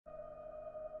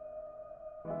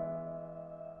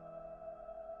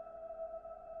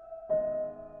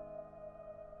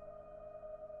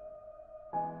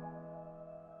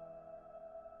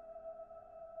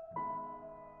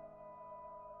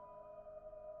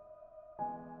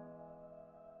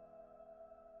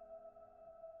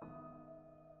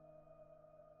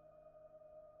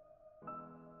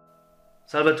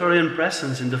Salvatorian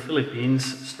presence in the Philippines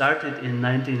started in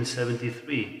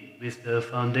 1973 with the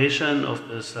foundation of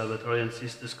the Salvatorian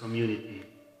Sisters community.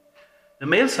 The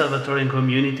male Salvatorian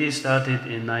community started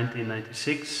in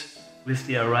 1996 with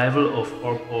the arrival of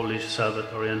 4 Polish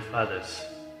Salvatorian fathers: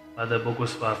 Father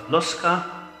Bogusław Loska,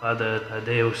 Father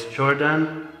Tadeusz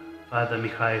Jordan, Father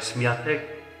Michał Smiatek,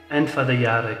 and Father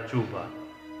Jarek Juba.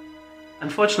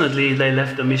 Unfortunately, they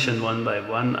left the mission one by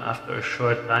one after a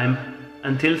short time,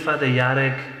 until Father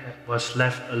Jarek was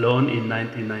left alone in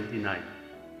 1999.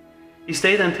 He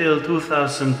stayed until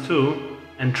 2002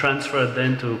 and transferred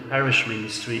then to parish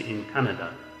ministry in Canada.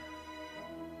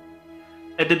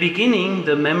 At the beginning,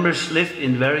 the members lived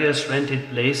in various rented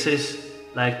places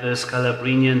like the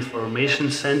Scalabrinian Formation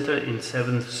Center in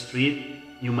 7th Street,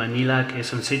 New Manila,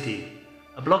 Quezon City,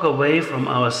 a block away from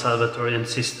our Salvatorian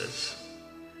sisters.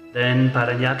 Then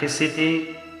Parañaque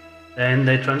City. Then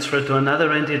they transferred to another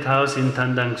rented house in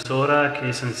Tandang Sora,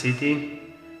 Quezon City.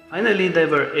 Finally, they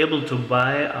were able to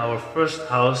buy our first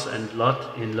house and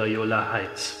lot in Loyola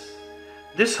Heights.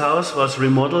 This house was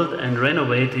remodeled and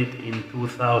renovated in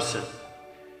 2000.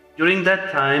 During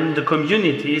that time, the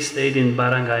community stayed in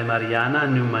Barangay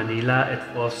Mariana, New Manila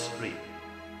at 4th Street.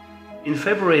 In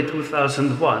February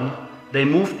 2001, they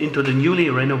moved into the newly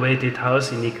renovated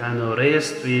house in Nicano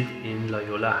Reyes Street in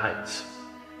Loyola Heights.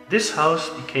 This house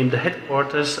became the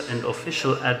headquarters and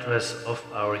official address of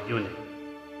our unit.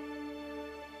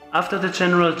 After the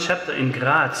General Chapter in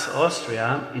Graz,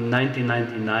 Austria in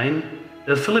 1999,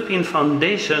 the Philippine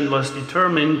Foundation was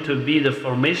determined to be the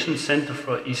formation center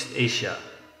for East Asia.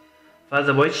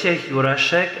 Father Wojciech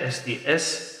Juraszek,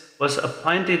 SDS, was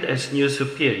appointed as new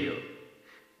superior.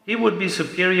 He would be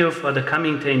superior for the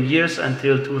coming 10 years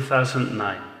until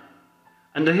 2009.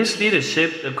 Under his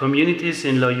leadership, the communities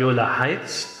in Loyola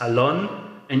Heights, Talon,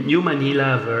 and New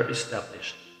Manila were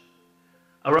established.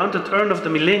 Around the turn of the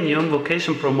millennium,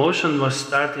 vocation promotion was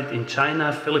started in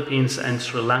China, Philippines, and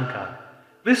Sri Lanka,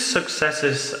 with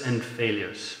successes and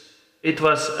failures. It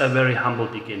was a very humble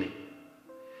beginning.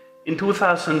 In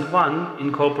 2001,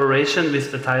 in cooperation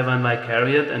with the Taiwan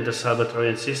Vicariate and the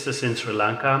Salvatorian Sisters in Sri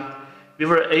Lanka, we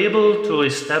were able to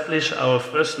establish our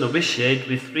first novitiate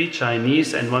with 3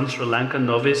 Chinese and 1 Sri Lankan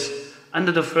novice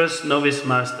under the first novice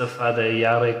master, Father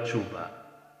Jarek Juba.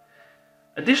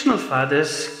 Additional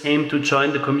fathers came to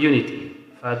join the community.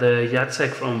 Father Jacek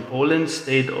from Poland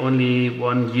stayed only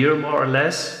 1 year more or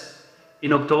less.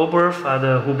 In October,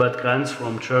 Father Hubert Kranz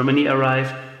from Germany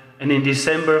arrived, and in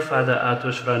December, Father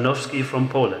Artur Szwanowski from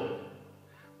Poland.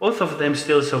 Both of them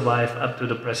still survive up to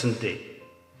the present day.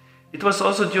 It was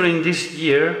also during this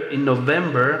year, in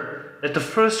November, that the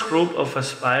first group of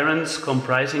aspirants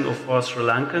comprising of 4 Sri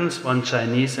Lankans, 1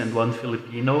 Chinese and 1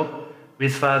 Filipino,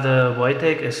 with Father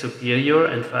Wojtek as superior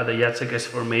and Father Jacek as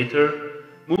formator,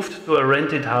 moved to a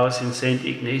rented house in St.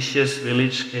 Ignatius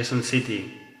Village, Quezon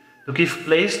City, to give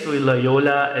place to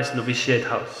Loyola as novitiate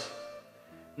house.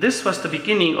 This was the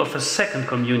beginning of a second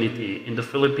community in the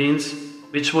Philippines,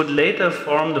 which would later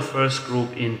form the first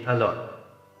group in Talon.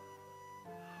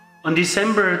 On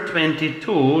December 22,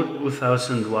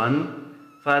 2001,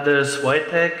 Fathers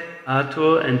Wojtek,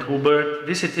 Artur, and Hubert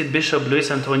visited Bishop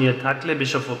Luis Antonio Tagle,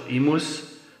 Bishop of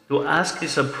Imus, to ask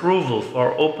his approval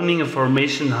for opening a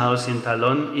formation house in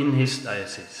Talon in his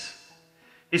diocese.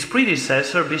 His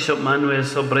predecessor, Bishop Manuel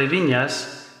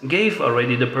Sobreviñas, gave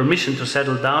already the permission to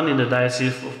settle down in the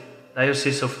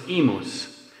Diocese of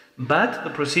Imus, but the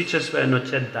procedures were not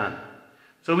yet done.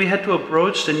 So we had to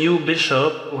approach the new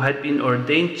bishop, who had been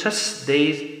ordained just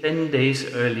 10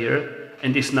 days earlier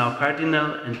and is now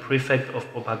cardinal and prefect of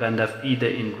Propaganda Fide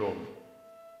in Rome.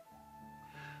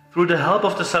 Through the help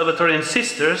of the Salvatorian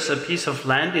Sisters, a piece of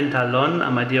land in Talon,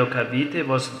 Amadeo Cavite,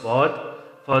 was bought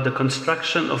for the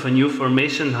construction of a new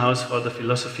formation house for the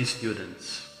philosophy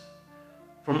students.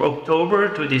 From October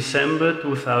to December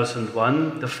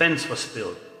 2001, the fence was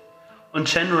built. On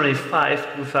January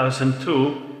 5,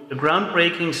 2002, the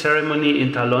groundbreaking ceremony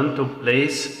in Talon took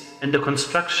place and the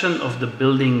construction of the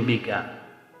building began.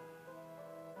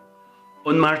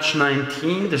 On March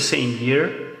 19, the same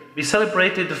year, we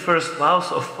celebrated the first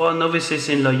vows of 4 novices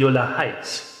in Loyola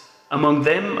Heights. Among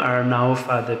them are now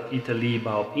Father Peter Lee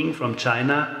Baoping from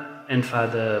China and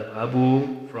Father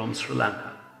Prabhu from Sri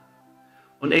Lanka.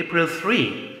 On April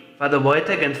 3, Father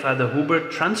Wojtek and Father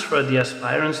Hubert transferred the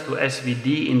aspirants to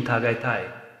SVD in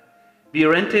Tagaytay. We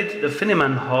rented the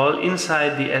Fineman Hall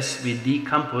inside the SVD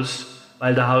campus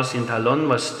while the house in Talon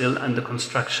was still under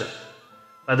construction.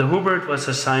 Father Hubert was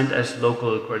assigned as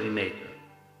local coordinator.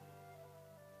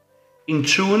 In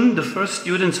June, the first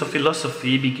students of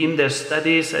philosophy began their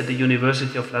studies at the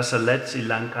University of La Salette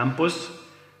Silang campus.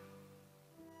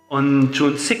 On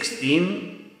June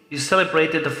 16, we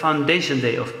celebrated the Foundation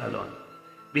Day of Talon.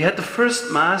 We had the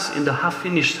first Mass in the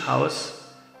half-finished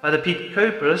house. Father Piet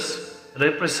Kuipers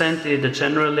represented the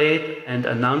Generalate and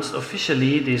announced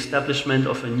officially the establishment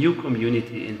of a new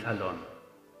community in Talon.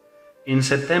 In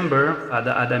September,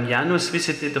 Father Adam Janus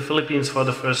visited the Philippines for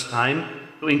the first time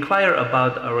to inquire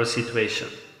about our situation.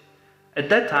 At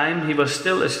that time, he was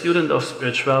still a student of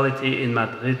spirituality in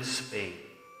Madrid, Spain.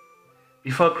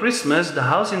 Before Christmas, the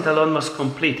house in Talon was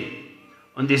completed.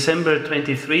 On December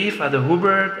 23, Father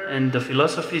Hubert and the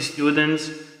philosophy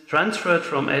students transferred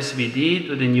from SVD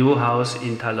to the new house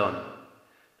in Talon.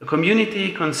 The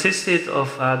community consisted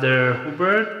of Father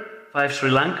Hubert, 5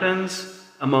 Sri Lankans.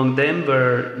 Among them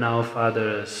were now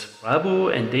Fathers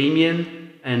Prabhu and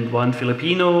Damien, and 1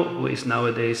 Filipino, who is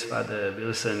nowadays Father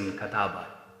Wilson Cataba.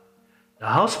 The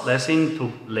house blessing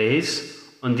took place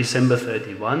on December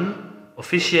 31,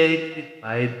 officiated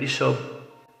by Bishop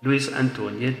Luis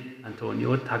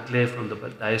Antonio Tagle from the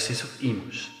Diocese of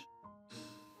Imus.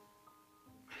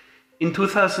 In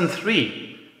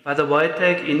 2003, Father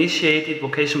Wojtek initiated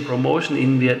vocation promotion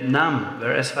in Vietnam,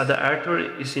 whereas Father Arthur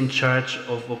is in charge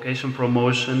of vocation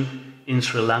promotion in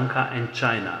Sri Lanka and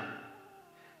China.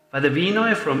 Father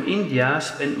Vinoy from India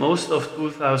spent most of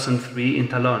 2003 in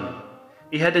Talon.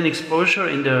 He had an exposure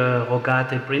in the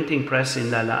Rogate printing press in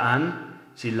Lalaan,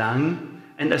 Silang,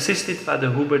 and assisted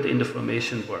Father Hubert in the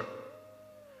formation work.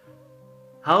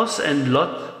 House and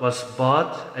lot was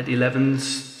bought at 11th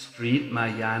Street,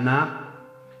 Mayana,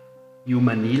 New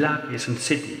Manila, Quezon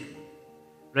City.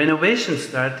 Renovation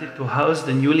started to house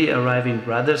the newly arriving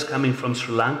brothers coming from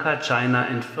Sri Lanka, China,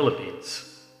 and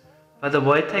Philippines. Father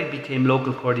Wojtek became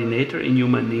local coordinator in New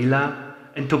Manila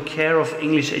and took care of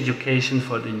English education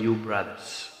for the new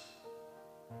brothers.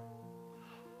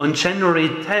 On January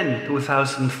 10,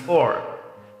 2004,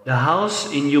 the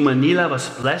house in New Manila was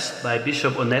blessed by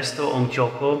Bishop Onesto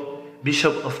Ongtioko,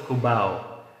 Bishop of Cubao,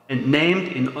 and named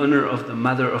in honor of the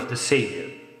Mother of the Savior.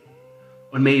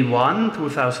 On May 1,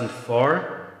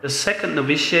 2004, the second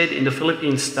novitiate in the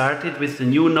Philippines started with the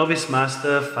new novice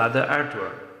master, Father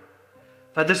Arthur.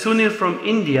 Father Sunil from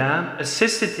India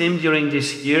assisted him during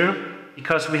this year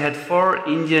because we had 4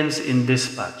 Indians in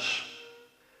dispatch.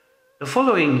 The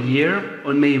following year,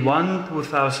 on May 1,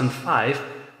 2005,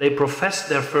 they professed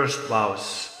their first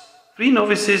vows. 3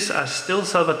 novices are still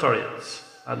Salvatorians: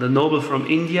 Father Noble from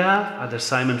India, Father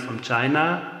Simon from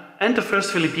China, and the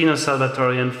first Filipino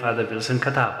Salvatorian, Father Wilson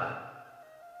Cataba.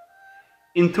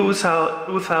 In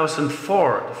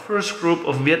 2004, the first group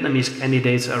of Vietnamese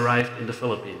candidates arrived in the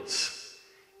Philippines.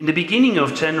 In the beginning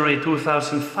of January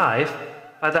 2005,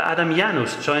 Father Adam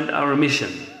Janus joined our mission.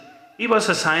 He was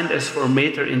assigned as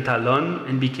formator in Talon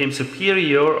and became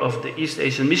superior of the East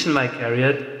Asian Mission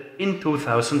Vicariate in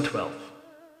 2012.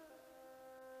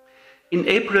 In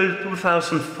April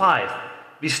 2005,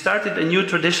 we started a new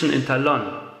tradition in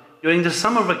Talon. During the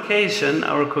summer vacation,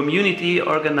 our community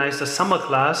organized a summer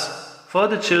class for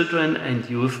the children and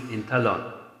youth in Talon.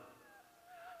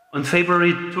 On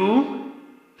February 2,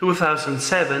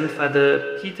 2007,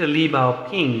 Father Peter Li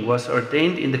Baoping was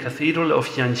ordained in the Cathedral of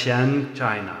Yanxian,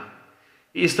 China.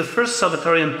 He is the first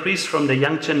Salvatorian priest from the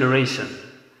young generation.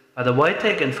 Father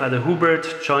Wojtek and Father Hubert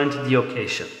joined the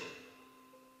occasion.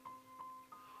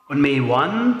 On May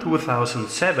 1,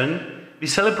 2007, we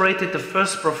celebrated the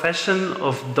first profession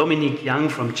of Dominic Yang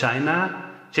from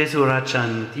China,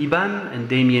 Jesurachan Tiban and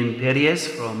Damien Perez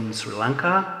from Sri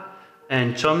Lanka,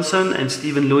 and Johnson and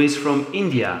Stephen Lewis from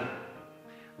India.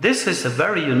 This is a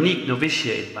very unique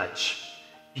novitiate batch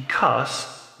because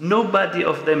nobody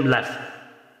of them left.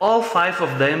 All 5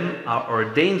 of them are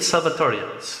ordained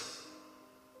Salvatorians.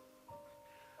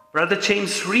 Brother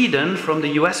James Reedon from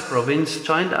the US province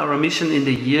joined our mission in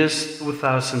the years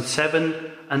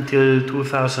 2007 until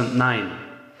 2009.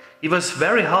 He was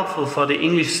very helpful for the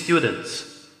English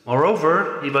students.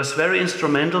 Moreover, he was very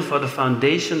instrumental for the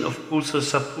foundation of Pulso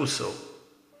Sapuso.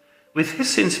 With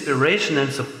his inspiration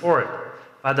and support,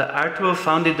 Father Arthur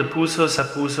founded the Pulso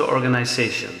Sapuso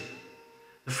organization.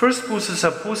 The first Pulso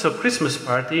Sapuso Christmas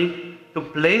party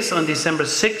took place on December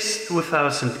 6,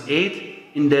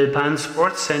 2008 in Del Pan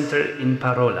Sports Center in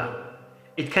Parola.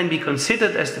 It can be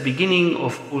considered as the beginning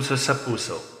of Pulso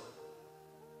Sapuso.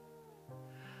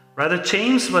 Brother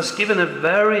James was given a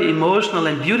very emotional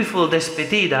and beautiful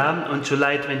despedida on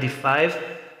July 25,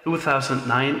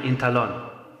 2009 in Talon.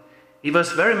 He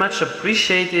was very much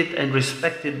appreciated and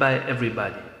respected by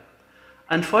everybody.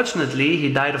 Unfortunately,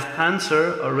 he died of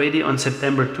cancer already on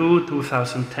September 2,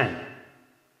 2010.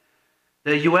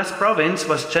 The US province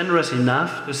was generous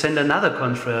enough to send another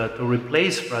confrere to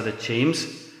replace Brother James,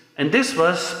 and this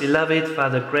was beloved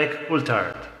Father Greg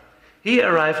Coulthard. He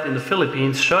arrived in the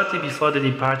Philippines shortly before the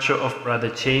departure of Brother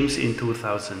James in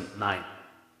 2009.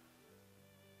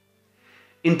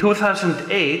 In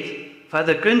 2008,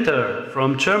 Father Günther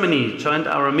from Germany joined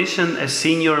our mission as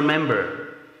senior member.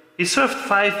 He served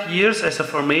 5 years as a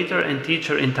formator and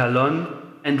teacher in Talon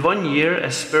and 1 year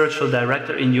as spiritual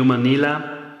director in New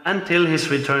Manila until his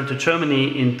return to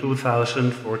Germany in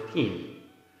 2014.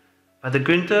 Father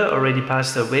Günther already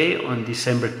passed away on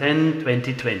December 10,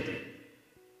 2020.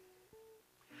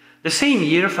 The same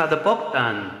year, Father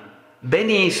Bogdan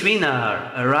Benny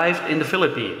Swinar arrived in the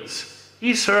Philippines.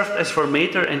 He served as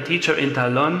formator and teacher in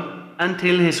Talon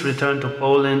until his return to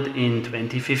Poland in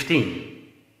 2015.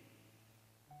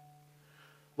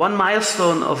 One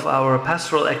milestone of our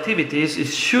pastoral activities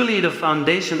is surely the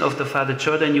foundation of the Father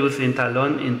Jordan Youth in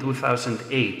Talon in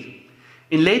 2008.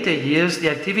 In later years, the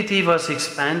activity was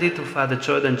expanded to Father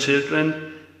Jordan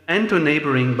Children and to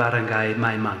neighboring Barangay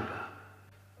Maymanga.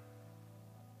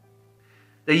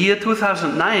 The year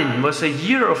 2009 was a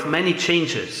year of many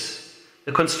changes.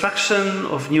 The construction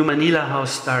of New Manila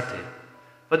House started.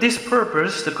 For this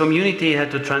purpose, the community had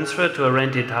to transfer to a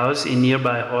rented house in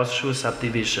nearby Horseshoe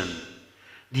subdivision.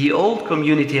 The old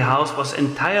community house was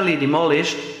entirely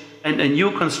demolished and a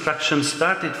new construction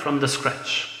started from the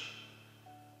scratch.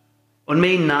 On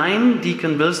May 9,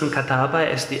 Deacon Wilson Kataba,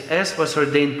 SDS, was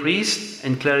ordained priest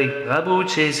and Cleric Prabhu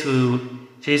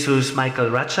Jesus Michael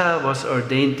Racha was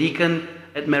ordained deacon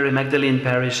at Mary Magdalene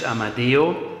Parish,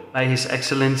 Amadeo, by His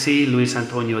Excellency Luis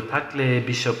Antonio Tacle,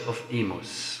 Bishop of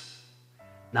Imus.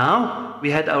 Now,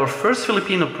 we had our first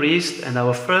Filipino priest and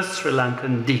our first Sri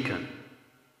Lankan deacon.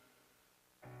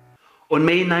 On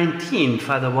May 19,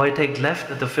 Father Wojtek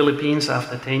left the Philippines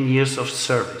after 10 years of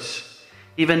service.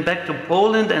 He went back to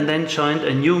Poland and then joined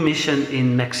a new mission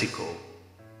in Mexico.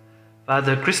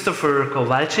 Father Christopher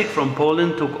Kowalczyk from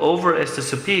Poland took over as the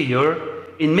superior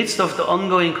in midst of the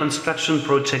ongoing construction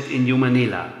project in New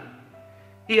Manila.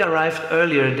 He arrived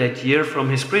earlier that year from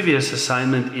his previous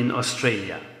assignment in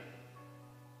Australia.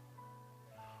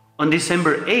 On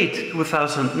December 8,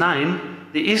 2009,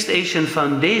 the East Asian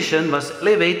Foundation was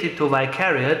elevated to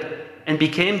Vicariate and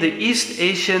became the East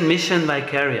Asian Mission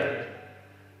Vicariate.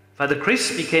 Father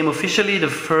Chris became officially the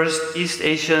first East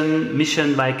Asian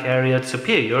Mission Vicariate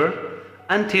Superior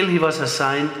until he was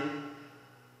assigned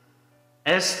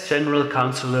as General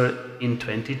Counselor in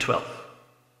 2012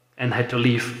 and had to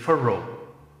leave for Rome.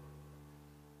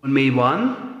 On May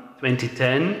 1,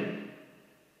 2010,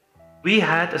 we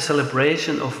had a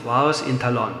celebration of vows in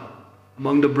Talon.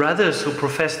 Among the brothers who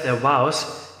professed their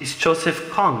vows is Joseph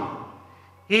Kong.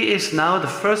 He is now the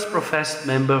first professed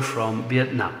member from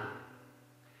Vietnam.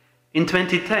 In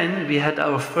 2010, we had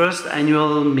our first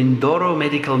annual Mindoro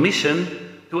Medical Mission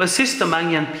to assist the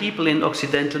Mangyan people in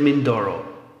Occidental Mindoro.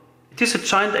 It is a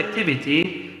joint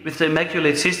activity with the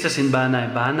Immaculate Sisters in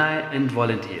Banay Banay and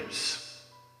volunteers.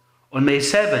 On May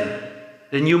 7,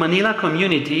 the New Manila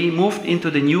community moved into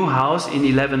the new house in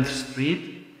 11th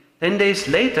Street. 10 days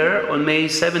later, on May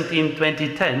 17,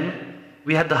 2010,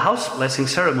 we had the house blessing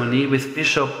ceremony with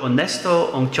Bishop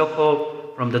Onesto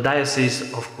Ongchoko from the Diocese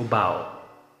of Cubao.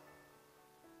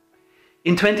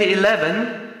 In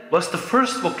 2011 was the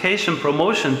first vocation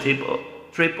promotion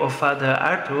trip of Father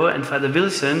Arthur and Father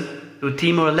Wilson to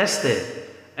Timor-Leste,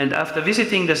 and after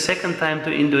visiting the second time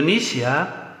to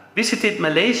Indonesia, visited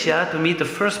Malaysia to meet the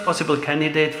first possible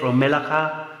candidate from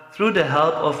Melaka through the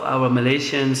help of our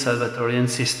Malaysian Salvatorian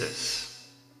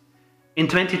sisters. In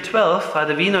 2012,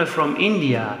 Father Vinoy from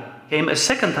India came a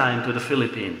second time to the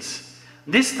Philippines.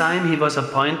 This time he was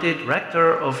appointed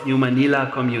rector of New Manila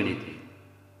Community.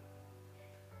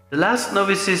 The last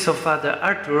novices of Father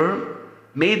Arthur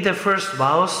made their first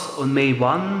vows on May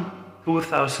 1,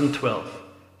 2012.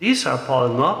 These are Paul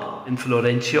Ngoc and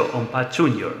Florencio Ompa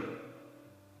Jr.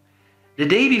 The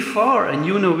day before, a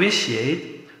new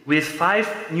novitiate with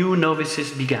 5 new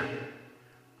novices began.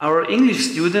 Our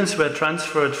English students were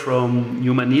transferred from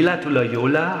New Manila to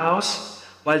Loyola House,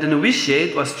 while the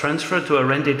novitiate was transferred to a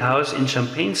rented house in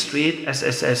Champagne Street,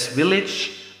 SSS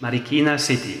Village, Marikina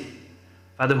City.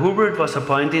 Father Hubert was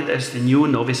appointed as the new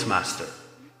novice master.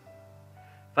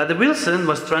 Father Wilson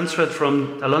was transferred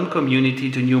from Talon Community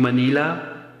to New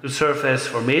Manila to serve as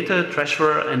formator,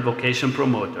 treasurer, and vocation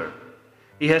promoter.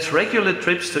 He has regular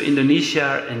trips to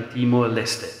Indonesia and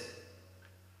Timor-Leste.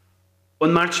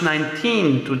 On March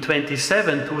 19 to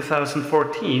 27,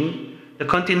 2014, the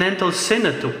Continental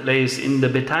Synod took place in the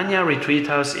Betania Retreat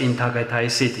House in Tagaytay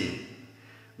City.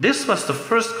 This was the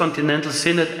first Continental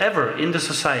Synod ever in the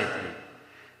Society.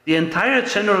 The entire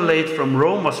Generalate from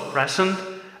Rome was present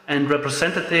and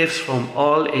representatives from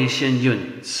all Asian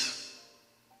units.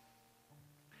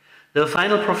 The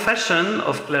final profession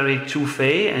of Cleric Chu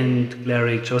Fei and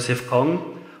Cleric Joseph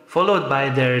Kong, followed by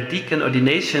their deacon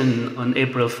ordination on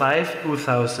April 5,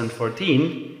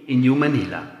 2014 in New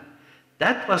Manila.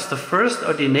 That was the first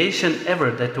ordination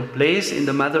ever that took place in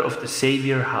the Mother of the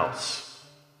Savior house.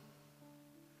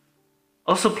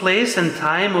 Also, place and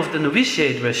time of the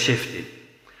novitiate were shifted.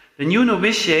 The new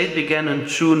novitiate began on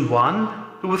June 1,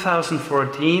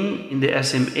 2014 in the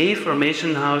SMA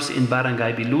Formation House in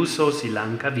Barangay Biluso,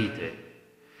 Silang, Cavite.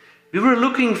 We were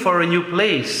looking for a new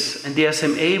place, and the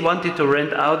SMA wanted to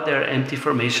rent out their empty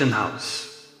formation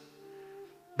house.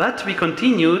 But we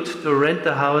continued to rent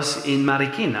the house in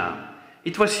Marikina.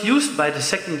 It was used by the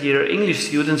second-year English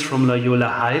students from Loyola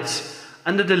Heights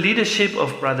under the leadership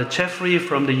of Brother Jeffrey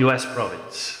from the US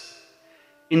province.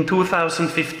 In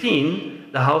 2015,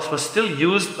 the house was still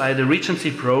used by the Regency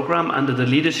program under the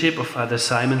leadership of Father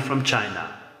Simon from China.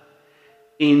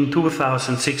 In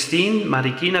 2016,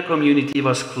 Marikina community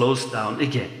was closed down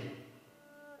again.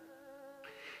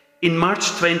 In March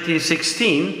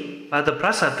 2016, Father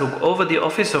Prasad took over the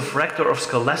office of Rector of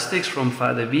Scholastics from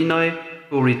Father Vinoy,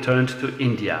 who returned to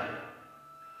India.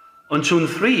 On June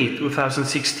 3,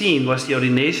 2016 was the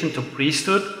ordination to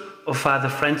priesthood of Father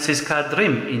Francis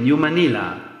Kadrim in New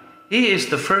Manila. He is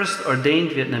the first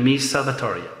ordained Vietnamese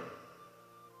Salvatorian.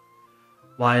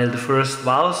 While the first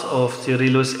vows of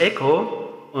Cyrillus Echo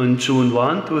on June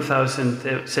 1,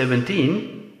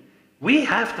 2017, we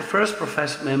have the first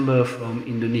professed member from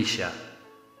Indonesia.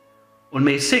 On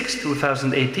May 6,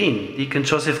 2018, Deacon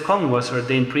Joseph Kong was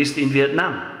ordained priest in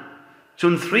Vietnam.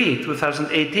 June 3,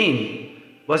 2018,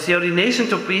 was the ordination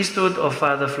to priesthood of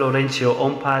Father Florencio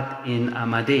Ompat in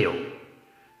Amadeo.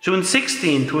 June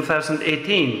 16,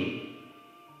 2018,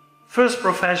 first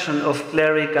profession of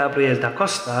Cleric Gabriel da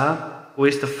Costa, who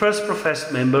is the first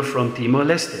professed member from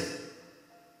Timor-Leste.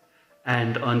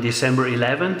 And on December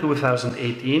 11,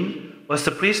 2018, was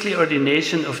the priestly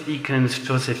ordination of Deacons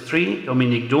Joseph Tri,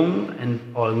 Dominic Dung, and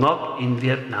Paul Ngoc in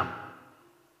Vietnam.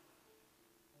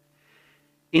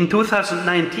 In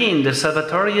 2019, the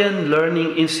Salvatorian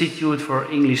Learning Institute for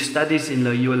English Studies in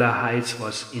Loyola Heights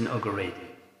was inaugurated.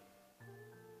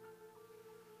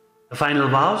 The final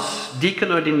vows,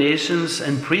 deacon ordinations,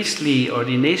 and priestly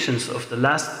ordinations of the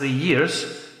last 3 years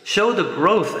show the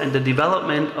growth and the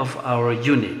development of our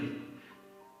unit.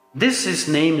 This is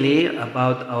namely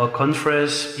about our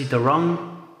confreres Peter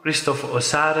Rong, Christopher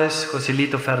Osares,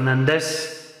 Joselito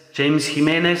Fernandez, James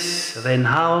Jimenez, Ren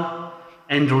Hao,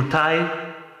 Andrew Tai,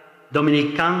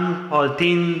 Dominic Kang, Paul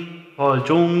Tin, Paul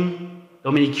Jung,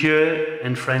 Dominic Hue,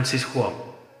 and Francis Huang.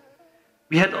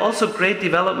 We had also great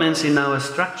developments in our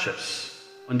structures.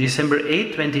 On December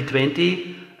 8,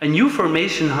 2020, a new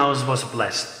formation house was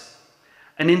blessed.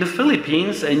 And in the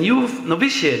Philippines, a new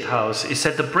novitiate house is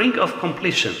at the brink of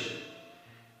completion.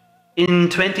 In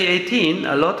 2018,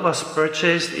 a lot was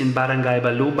purchased in Barangay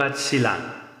Balubat,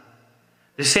 Silang.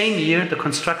 The same year, the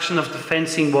construction of the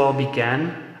fencing wall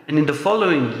began, and in the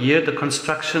following year, the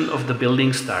construction of the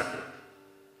building started.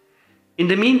 In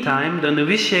the meantime, the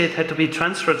novitiate had to be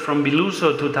transferred from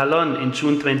Biluso to Talon in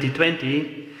June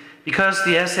 2020 because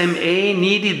the SMA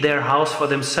needed their house for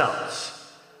themselves.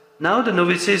 Now the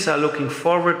novices are looking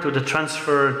forward to the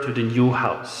transfer to the new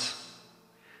house.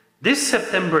 This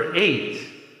September 8,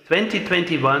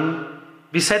 2021,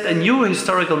 we set a new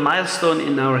historical milestone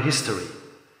in our history.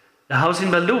 The house in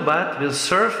Balubat will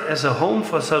serve as a home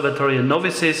for Salvatorian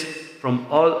novices from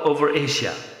all over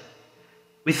Asia.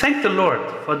 We thank the Lord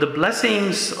for the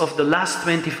blessings of the last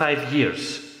 25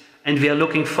 years, and we are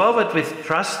looking forward with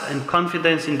trust and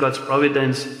confidence in God's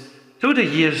providence to the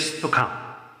years to come.